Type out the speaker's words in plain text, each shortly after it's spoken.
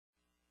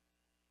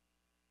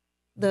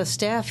The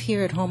staff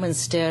here at Home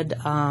Instead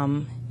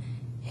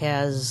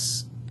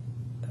has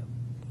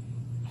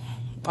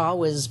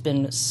always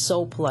been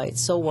so polite,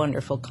 so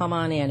wonderful. Come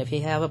on in. If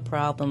you have a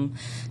problem,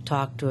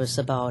 talk to us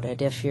about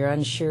it. If you're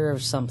unsure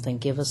of something,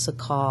 give us a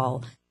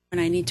call.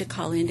 When I need to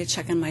call in to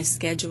check on my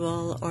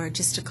schedule or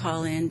just to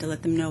call in to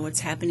let them know what's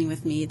happening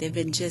with me, they've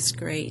been just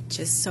great,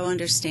 just so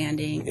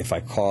understanding. If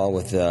I call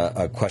with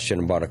a question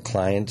about a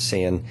client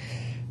saying,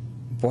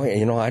 boy,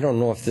 I don't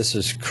know if this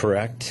is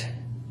correct,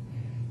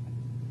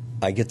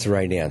 I get the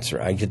right answer.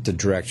 I get the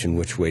direction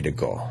which way to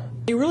go.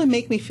 They really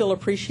make me feel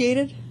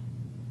appreciated,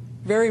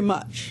 very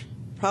much,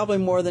 probably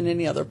more than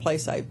any other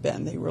place I've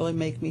been. They really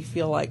make me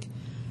feel like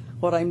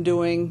what I'm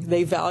doing,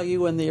 they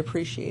value and they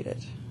appreciate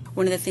it.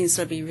 One of the things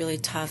that'll be really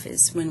tough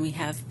is when we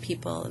have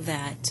people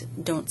that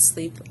don't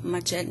sleep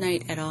much at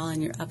night at all,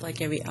 and you're up like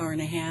every hour and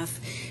a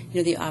half.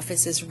 The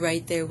office is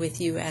right there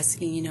with you,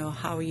 asking,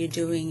 how are you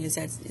doing? Is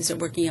it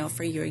working out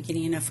for you? Are you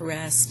getting enough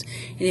rest?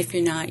 And if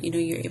you're not,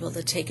 you're able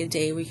to take a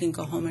day where you can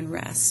go home and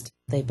rest.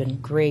 They've been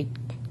great,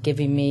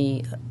 giving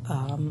me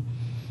the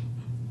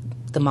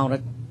amount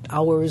of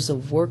hours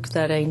of work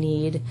that I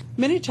need.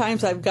 Many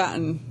times I've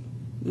gotten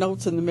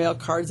notes in the mail,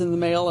 cards in the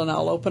mail, and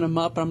I'll open them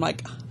up, and I'm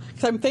like,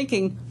 I'm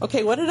thinking,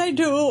 okay, what did I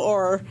do?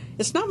 Or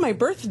it's not my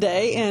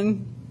birthday,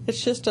 and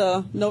it's just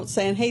a note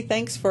saying, hey,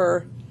 thanks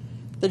for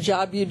the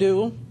job you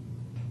do.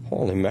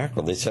 Holy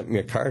mackerel, they sent me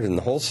a card and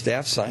the whole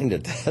staff signed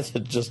it. That's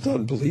just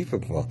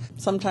unbelievable.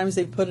 Sometimes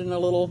they put in a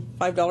little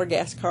 $5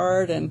 gas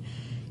card, and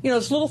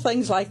it's little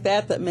things like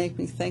that that make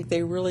me think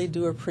they really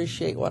do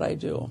appreciate what I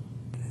do.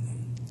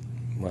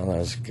 Well,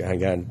 I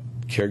got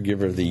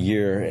Caregiver of the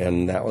Year,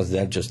 and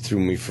that just threw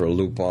me for a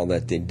loop, all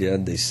that they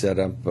did. They set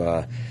up,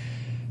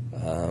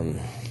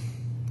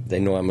 they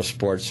know I'm a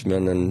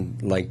sportsman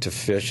and like to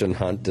fish and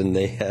hunt, and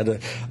they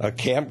had a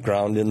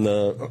campground in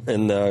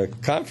the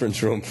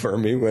conference room for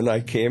me when I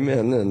came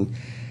in, and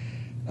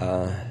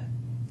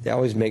they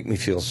always make me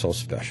feel so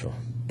special.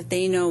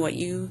 They know what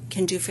you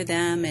can do for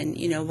them and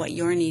what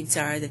your needs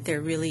are, that they're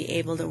really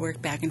able to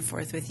work back and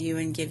forth with you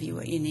and give you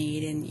what you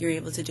need, and you're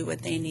able to do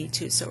what they need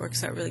too, so it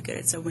works out really good.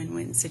 It's a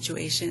win-win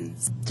situation.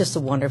 Just a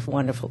wonderful,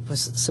 wonderful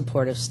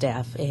supportive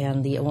staff,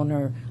 and the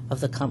owner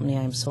of the company,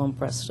 I'm so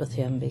impressed with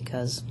him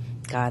because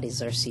God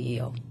is our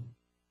CEO.